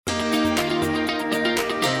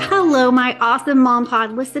Hello, my awesome Mom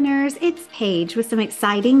Pod listeners. It's Paige with some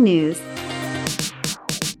exciting news.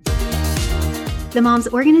 The Mom's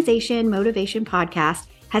Organization Motivation Podcast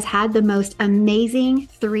has had the most amazing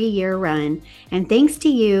 3-year run. And thanks to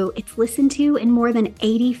you, it's listened to in more than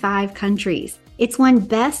 85 countries. It's won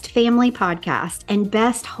Best Family Podcast and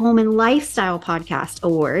Best Home and Lifestyle Podcast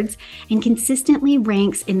awards and consistently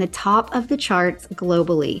ranks in the top of the charts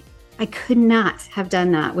globally. I could not have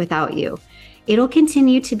done that without you. It'll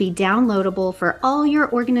continue to be downloadable for all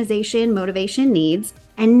your organization motivation needs.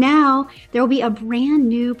 And now there will be a brand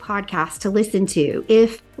new podcast to listen to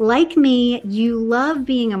if, like me, you love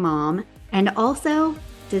being a mom and also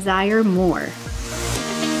desire more.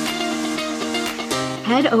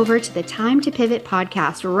 Head over to the Time to Pivot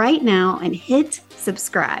podcast right now and hit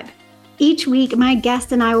subscribe. Each week, my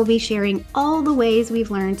guest and I will be sharing all the ways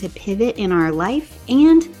we've learned to pivot in our life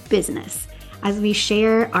and business as we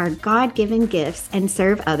share our God-given gifts and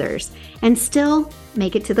serve others and still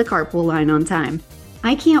make it to the carpool line on time.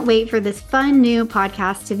 I can't wait for this fun new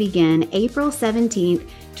podcast to begin April 17th,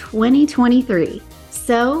 2023.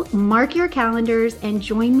 So mark your calendars and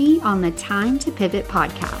join me on the Time to Pivot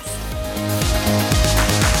podcast.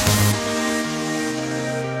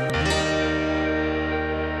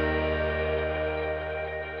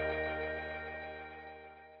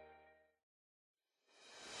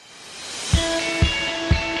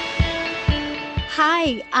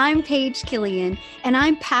 Hi, I'm Paige Killian, and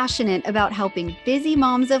I'm passionate about helping busy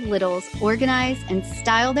moms of littles organize and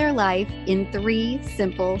style their life in 3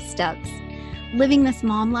 simple steps. Living this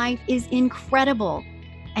mom life is incredible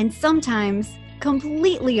and sometimes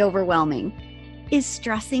completely overwhelming. Is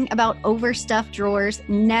stressing about overstuffed drawers,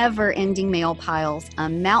 never-ending mail piles, a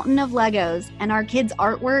mountain of Legos, and our kids'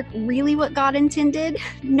 artwork really what God intended?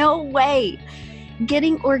 No way!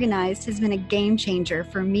 Getting organized has been a game changer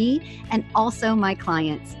for me and also my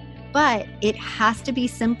clients, but it has to be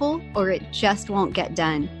simple or it just won't get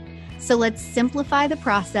done. So let's simplify the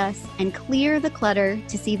process and clear the clutter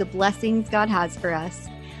to see the blessings God has for us.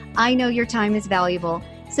 I know your time is valuable,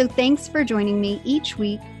 so thanks for joining me each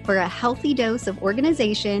week for a healthy dose of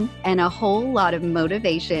organization and a whole lot of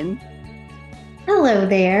motivation. Hello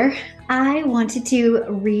there. I wanted to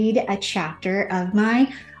read a chapter of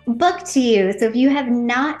my book to you. So if you have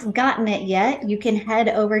not gotten it yet, you can head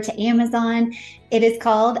over to Amazon. It is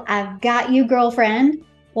called I've Got You, Girlfriend: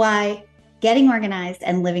 Why Getting Organized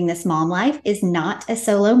and Living This Mom Life is Not a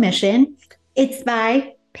Solo Mission. It's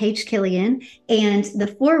by Paige Killian, and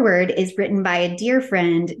the foreword is written by a dear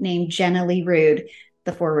friend named Jenna Lee Rude.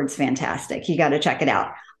 The foreword's fantastic. You got to check it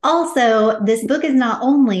out. Also, this book is not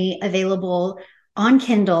only available on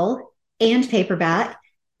Kindle and paperback,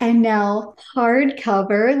 and now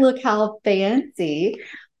hardcover. Look how fancy.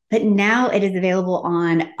 But now it is available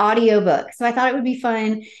on audiobook. So I thought it would be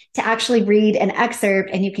fun to actually read an excerpt,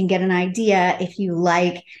 and you can get an idea. If you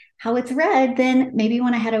like how it's read, then maybe you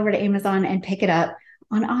want to head over to Amazon and pick it up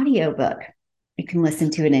on audiobook. You can listen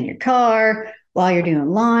to it in your car while you're doing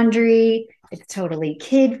laundry. It's totally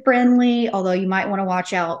kid-friendly, although you might want to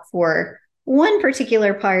watch out for one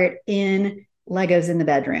particular part in Legos in the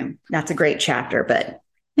Bedroom. That's a great chapter, but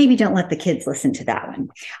maybe don't let the kids listen to that one.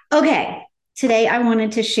 Okay, today I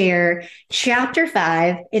wanted to share chapter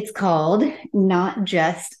 5. It's called Not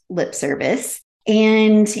Just Lip Service.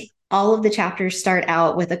 And all of the chapters start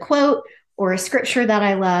out with a quote or a scripture that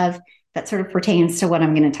I love that sort of pertains to what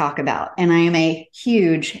I'm going to talk about. And I am a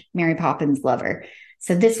huge Mary Poppins lover.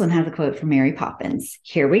 So this one has a quote from Mary Poppins.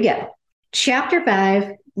 Here we go. Chapter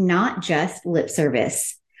 5, Not Just Lip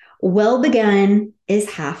Service. Well begun is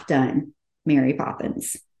half done. Mary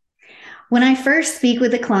Poppins. When I first speak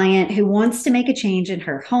with a client who wants to make a change in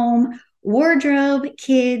her home, wardrobe,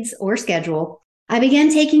 kids, or schedule, I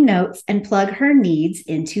begin taking notes and plug her needs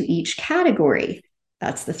into each category.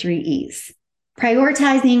 That's the 3 E's.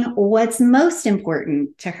 Prioritizing what's most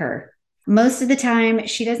important to her. Most of the time,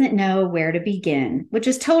 she doesn't know where to begin, which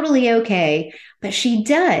is totally okay, but she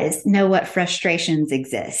does know what frustrations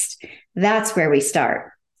exist. That's where we start.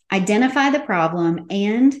 Identify the problem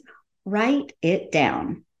and write it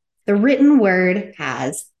down. The written word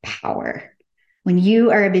has power. When you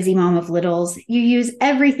are a busy mom of littles, you use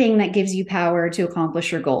everything that gives you power to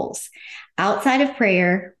accomplish your goals. Outside of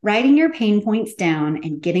prayer, writing your pain points down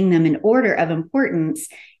and getting them in order of importance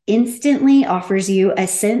instantly offers you a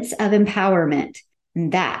sense of empowerment.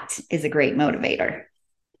 And that is a great motivator.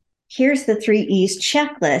 Here's the 3 E's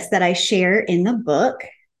checklist that I share in the book.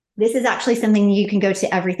 This is actually something you can go to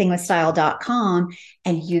everythingwithstyle.com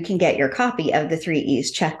and you can get your copy of the 3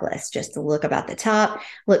 E's checklist. Just to look up at the top,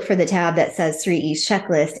 look for the tab that says 3 E's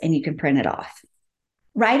checklist, and you can print it off.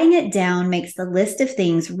 Writing it down makes the list of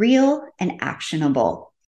things real and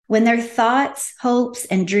actionable. When they're thoughts, hopes,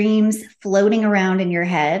 and dreams floating around in your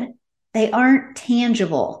head, they aren't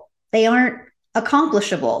tangible. They aren't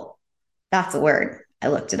accomplishable. That's a word. I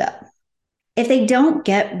looked it up. If they don't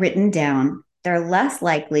get written down, they're less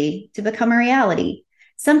likely to become a reality.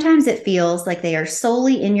 Sometimes it feels like they are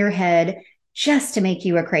solely in your head just to make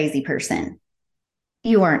you a crazy person.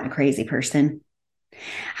 You aren't a crazy person.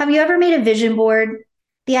 Have you ever made a vision board?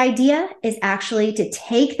 The idea is actually to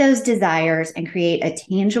take those desires and create a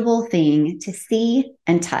tangible thing to see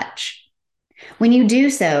and touch. When you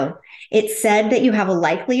do so, it's said that you have a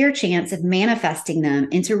likelier chance of manifesting them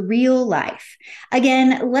into real life.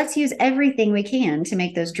 Again, let's use everything we can to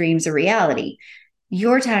make those dreams a reality.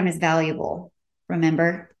 Your time is valuable,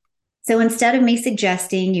 remember? So instead of me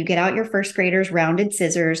suggesting you get out your first grader's rounded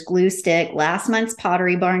scissors, glue stick, last month's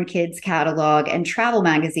Pottery Barn Kids catalog, and travel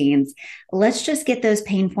magazines, let's just get those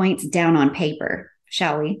pain points down on paper,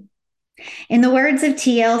 shall we? In the words of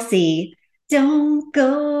TLC, don't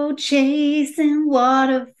go chasing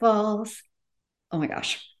waterfalls. Oh my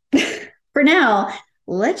gosh. For now,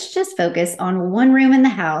 let's just focus on one room in the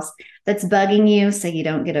house that's bugging you so you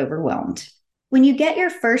don't get overwhelmed. When you get your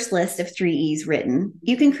first list of 3 E's written,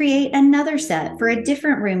 you can create another set for a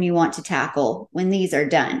different room you want to tackle when these are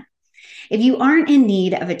done. If you aren't in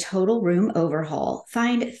need of a total room overhaul,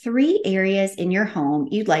 find 3 areas in your home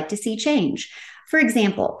you'd like to see change. For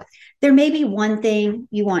example, there may be one thing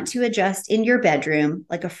you want to adjust in your bedroom,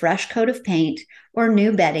 like a fresh coat of paint or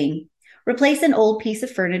new bedding. Replace an old piece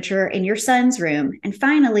of furniture in your son's room. And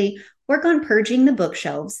finally, work on purging the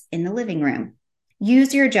bookshelves in the living room.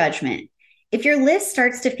 Use your judgment. If your list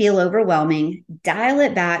starts to feel overwhelming, dial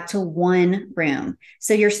it back to one room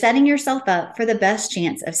so you're setting yourself up for the best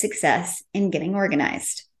chance of success in getting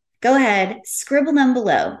organized. Go ahead, scribble them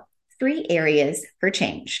below. 3 areas for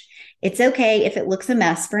change. It's okay if it looks a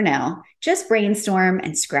mess for now. Just brainstorm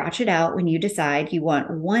and scratch it out when you decide you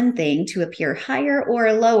want one thing to appear higher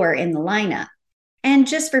or lower in the lineup. And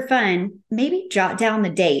just for fun, maybe jot down the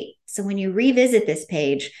date so when you revisit this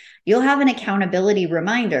page, you'll have an accountability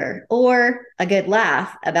reminder or a good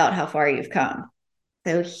laugh about how far you've come.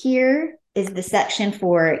 So here is the section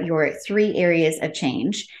for your 3 areas of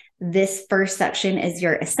change. This first section is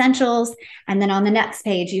your essentials. And then on the next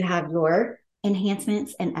page, you have your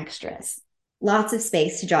enhancements and extras. Lots of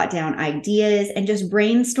space to jot down ideas and just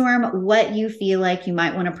brainstorm what you feel like you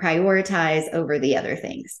might want to prioritize over the other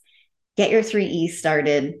things. Get your 3 E's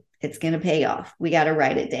started. It's going to pay off. We got to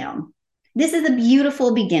write it down. This is a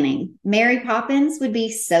beautiful beginning. Mary Poppins would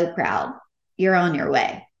be so proud. You're on your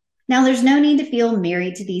way. Now, there's no need to feel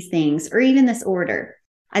married to these things or even this order.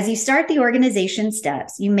 As you start the organization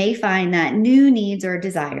steps, you may find that new needs or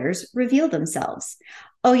desires reveal themselves.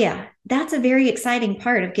 Oh yeah, that's a very exciting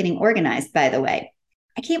part of getting organized, by the way.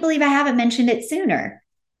 I can't believe I haven't mentioned it sooner.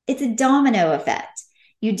 It's a domino effect.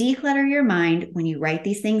 You declutter your mind when you write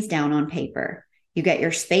these things down on paper. You get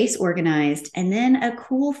your space organized, and then a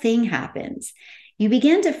cool thing happens. You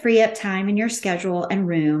begin to free up time in your schedule and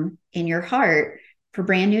room in your heart for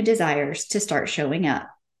brand new desires to start showing up.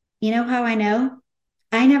 You know how I know?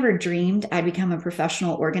 I never dreamed I'd become a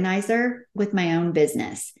professional organizer with my own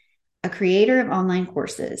business, a creator of online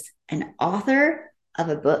courses, an author of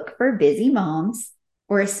a book for busy moms,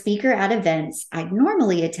 or a speaker at events I'd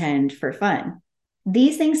normally attend for fun.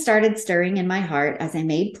 These things started stirring in my heart as I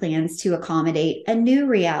made plans to accommodate a new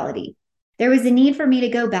reality. There was a need for me to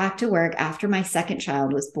go back to work after my second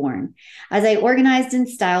child was born. As I organized and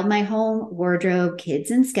styled my home, wardrobe,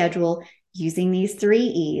 kids, and schedule using these 3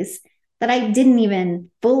 E's that I didn't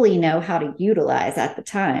even fully know how to utilize at the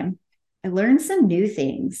time, I learned some new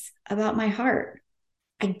things about my heart.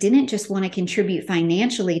 I didn't just want to contribute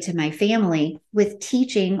financially to my family with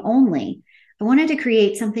teaching only. I wanted to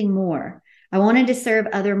create something more. I wanted to serve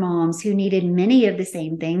other moms who needed many of the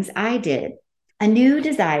same things I did. A new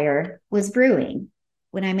desire was brewing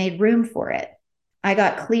when I made room for it. I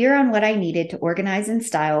got clear on what I needed to organize and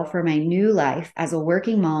style for my new life as a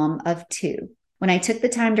working mom of 2. When I took the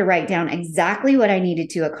time to write down exactly what I needed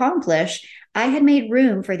to accomplish, I had made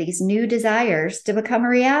room for these new desires to become a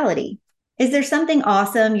reality. Is there something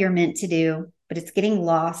awesome you're meant to do, but it's getting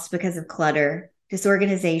lost because of clutter,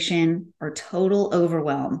 disorganization, or total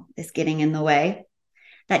overwhelm is getting in the way?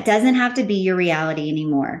 That doesn't have to be your reality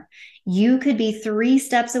anymore. You could be 3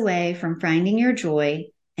 steps away from finding your joy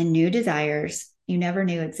and new desires you never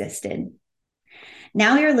knew existed.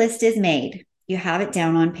 Now your list is made. You have it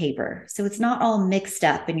down on paper, so it's not all mixed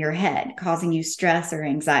up in your head, causing you stress or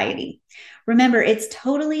anxiety. Remember, it's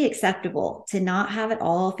totally acceptable to not have it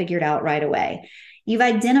all figured out right away. You've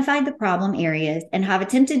identified the problem areas and have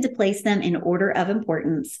attempted to place them in order of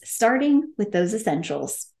importance, starting with those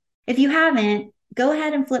essentials. If you haven't, go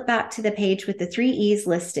ahead and flip back to the page with the 3 E's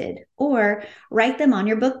listed, or write them on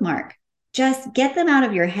your bookmark. Just get them out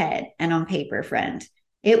of your head and on paper, friend.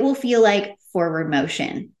 It will feel like forward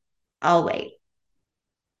motion. I'll wait.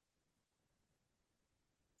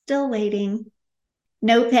 Still waiting.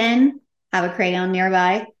 No pen? Have a crayon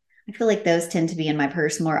nearby? I feel like those tend to be in my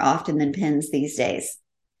purse more often than pens these days.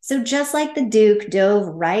 So just like the Duke dove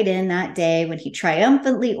right in that day when he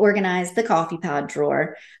triumphantly organized the coffee pod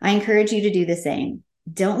drawer, I encourage you to do the same.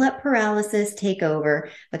 Don't let paralysis take over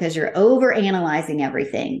because you're overanalyzing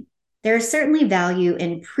everything. There is certainly value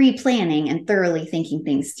in pre-planning and thoroughly thinking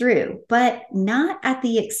things through, but not at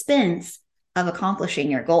the expense of accomplishing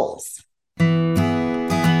your goals.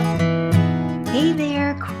 Hey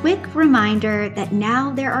there, quick reminder that now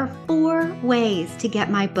there are 4 ways to get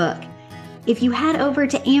my book. If you head over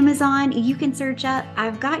to Amazon, you can search up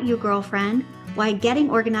I've Got You, Girlfriend, Why Getting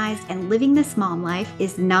Organized and Living This Mom Life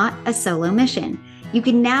is Not a Solo Mission. You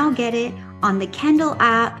can now get it on the Kindle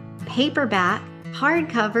app, paperback,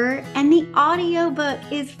 hardcover, and the audiobook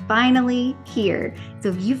is finally here. So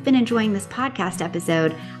if you've been enjoying this podcast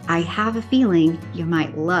episode, I have a feeling you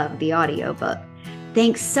might love the audiobook.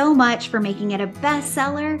 Thanks so much for making it a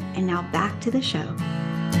bestseller, and now back to the show.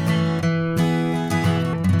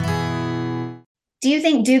 Do you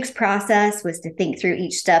think Duke's process was to think through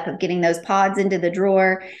each step of getting those pods into the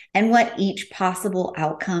drawer and what each possible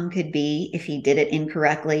outcome could be if he did it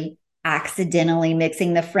incorrectly, accidentally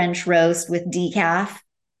mixing the French roast with decaf?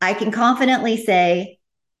 I can confidently say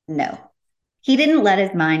no. He didn't let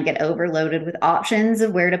his mind get overloaded with options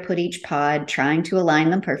of where to put each pod, trying to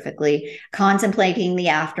align them perfectly, contemplating the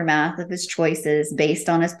aftermath of his choices based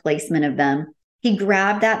on his placement of them. He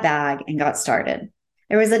grabbed that bag and got started.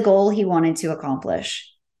 There was a goal he wanted to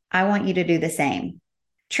accomplish. I want you to do the same.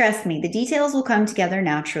 Trust me, the details will come together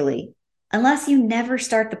naturally, unless you never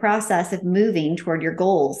start the process of moving toward your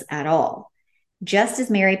goals at all. Just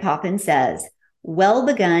as Mary Poppins says, well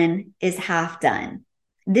begun is half done.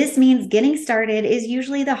 This means getting started is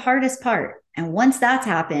usually the hardest part, and once that's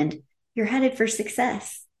happened, you're headed for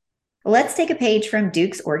success. Let's take a page from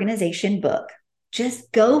Duke's organization book.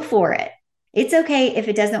 Just go for it. It's okay if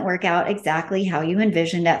it doesn't work out exactly how you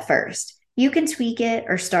envisioned at first. You can tweak it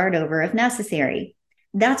or start over if necessary.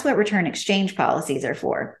 That's what return exchange policies are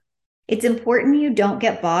for. It's important you don't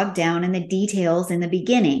get bogged down in the details in the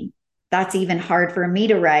beginning. That's even hard for me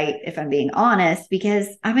to write, if I'm being honest, because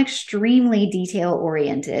I'm extremely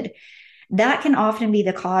detail-oriented. That can often be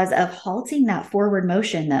the cause of halting that forward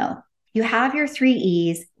motion, though. You have your 3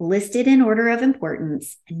 E's listed in order of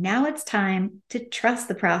importance, and now it's time to trust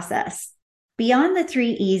the process. Beyond the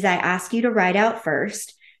 3 E's I ask you to write out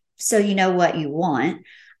first, so you know what you want,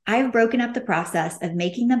 I've broken up the process of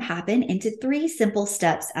making them happen into 3 simple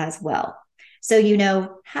steps as well, so you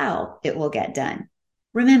know how it will get done.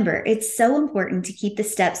 Remember, it's so important to keep the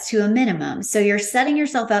steps to a minimum, so you're setting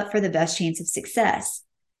yourself up for the best chance of success.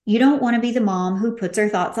 You don't want to be the mom who puts her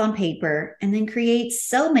thoughts on paper and then creates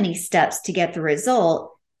so many steps to get the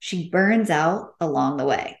result, she burns out along the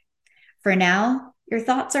way. For now, your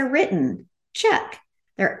thoughts are written. Check.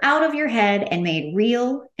 They're out of your head and made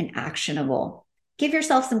real and actionable. Give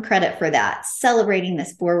yourself some credit for that, celebrating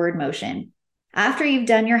this forward motion. After you've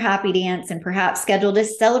done your happy dance and perhaps scheduled a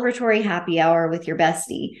celebratory happy hour with your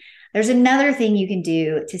bestie, there's another thing you can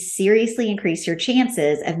do to seriously increase your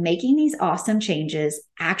chances of making these awesome changes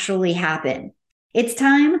actually happen. It's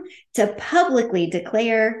time to publicly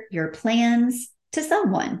declare your plans to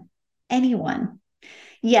someone, anyone.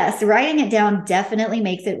 Yes, writing it down definitely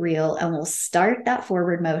makes it real and will start that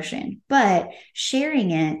forward motion, but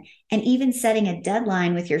sharing it and even setting a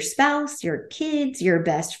deadline with your spouse, your kids, your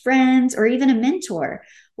best friends, or even a mentor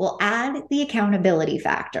will add the accountability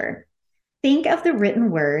factor. Think of the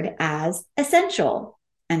written word as essential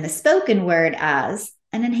and the spoken word as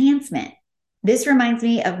an enhancement. This reminds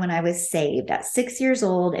me of when I was saved at 6 years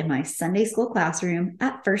old in my Sunday school classroom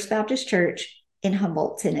at First Baptist Church in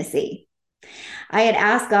Humboldt, Tennessee. I had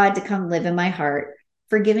asked God to come live in my heart,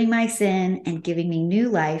 forgiving my sin and giving me new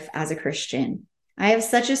life as a Christian. I have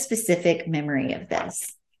such a specific memory of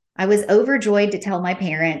this. I was overjoyed to tell my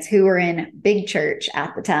parents, who were in big church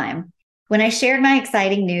at the time. When I shared my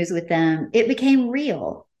exciting news with them, it became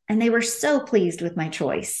real, and they were so pleased with my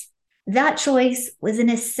choice. That choice was an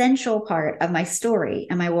essential part of my story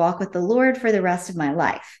and my walk with the Lord for the rest of my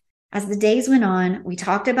life. As the days went on, we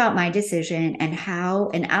talked about my decision and how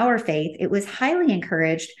in our faith it was highly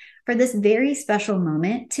encouraged for this very special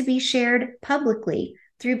moment to be shared publicly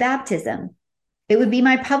through baptism. It would be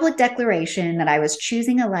my public declaration that I was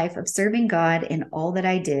choosing a life of serving God in all that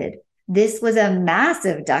I did. This was a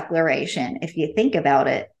massive declaration, if you think about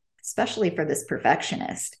it, especially for this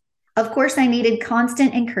perfectionist. Of course, I needed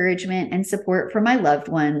constant encouragement and support from my loved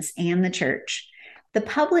ones and the church. The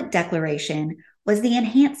public declaration was the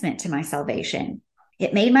enhancement to my salvation.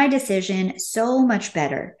 It made my decision so much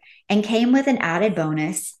better and came with an added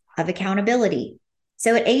bonus of accountability.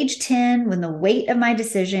 So at age 10, when the weight of my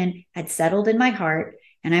decision had settled in my heart,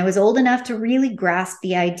 and I was old enough to really grasp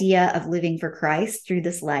the idea of living for Christ through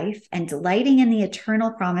this life and delighting in the eternal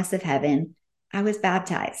promise of heaven, I was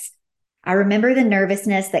baptized. I remember the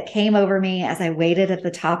nervousness that came over me as I waited at the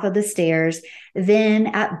top of the stairs, then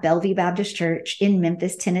at Bellevue Baptist Church in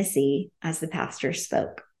Memphis, Tennessee, as the pastor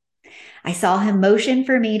spoke. I saw him motion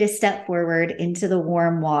for me to step forward into the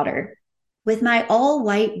warm water. With my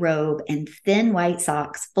all-white robe and thin white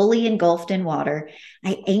socks fully engulfed in water,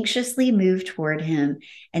 I anxiously moved toward him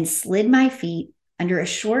and slid my feet under a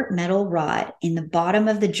short metal rod in the bottom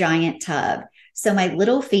of the giant tub. So my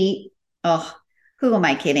little feet, who am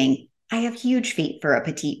I kidding? I have huge feet for a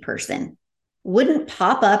petite person, wouldn't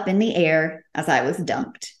pop up in the air as I was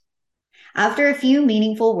dunked. After a few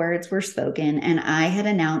meaningful words were spoken and I had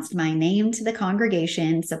announced my name to the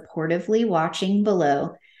congregation supportively watching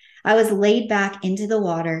below, I was laid back into the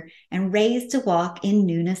water and raised to walk in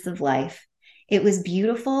newness of life. It was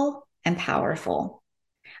beautiful and powerful.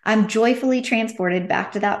 I'm joyfully transported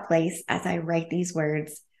back to that place as I write these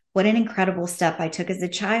words. What an incredible step I took as a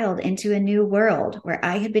child into a new world where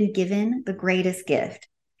I had been given the greatest gift.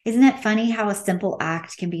 Isn't it funny how a simple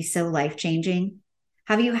act can be so life-changing?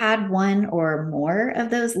 Have you had one or more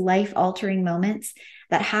of those life-altering moments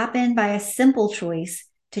that happen by a simple choice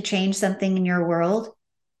to change something in your world?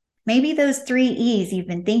 Maybe those 3 E's you've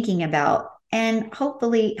been thinking about and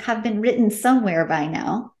hopefully have been written somewhere by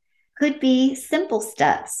now could be simple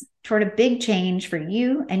steps toward a big change for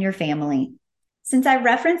you and your family. Since I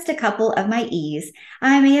referenced a couple of my E's,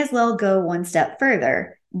 I may as well go one step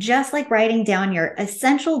further. Just like writing down your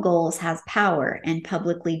essential goals has power and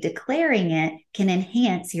publicly declaring it can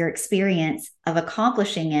enhance your experience of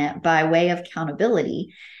accomplishing it by way of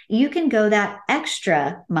accountability, you can go that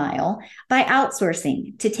extra mile by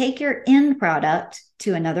outsourcing to take your end product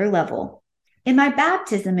to another level. In my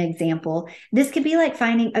baptism example, this could be like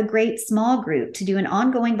finding a great small group to do an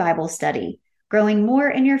ongoing Bible study, growing more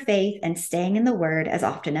in your faith and staying in the Word as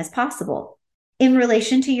often as possible. In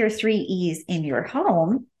relation to your 3 E's in your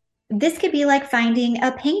home, this could be like finding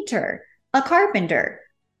a painter, a carpenter,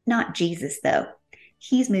 not Jesus though.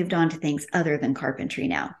 He's moved on to things other than carpentry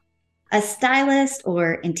now. A stylist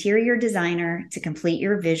or interior designer to complete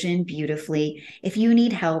your vision beautifully if you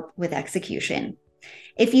need help with execution.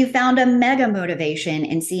 If you found a mega motivation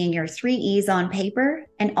in seeing your 3 E's on paper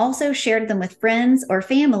and also shared them with friends or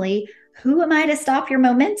family, who am I to stop your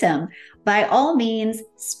momentum? By all means,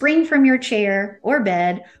 spring from your chair or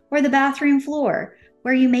bed or the bathroom floor,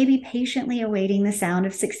 where you may be patiently awaiting the sound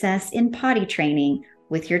of success in potty training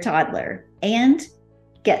with your toddler, and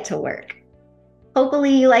get to work.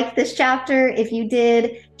 Hopefully you liked this chapter. If you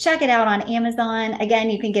did, check it out on Amazon. Again,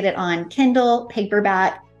 you can get it on Kindle,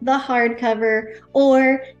 paperback, the hardcover,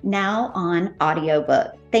 or now on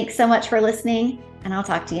audiobook. Thanks so much for listening, and I'll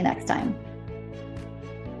talk to you next time.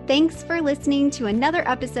 Thanks for listening to another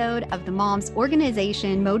episode of the Moms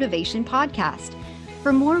Organization Motivation Podcast.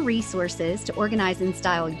 For more resources to organize and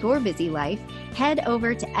style your busy life, head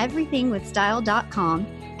over to everythingwithstyle.com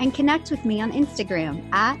and connect with me on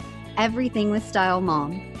Instagram at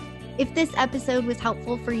everythingwithstylemom. If this episode was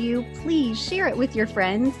helpful for you, please share it with your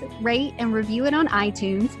friends, rate and review it on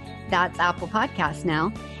iTunes, that's Apple Podcasts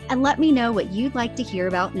now, and let me know what you'd like to hear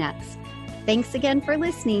about next. Thanks again for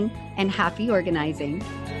listening, and happy organizing.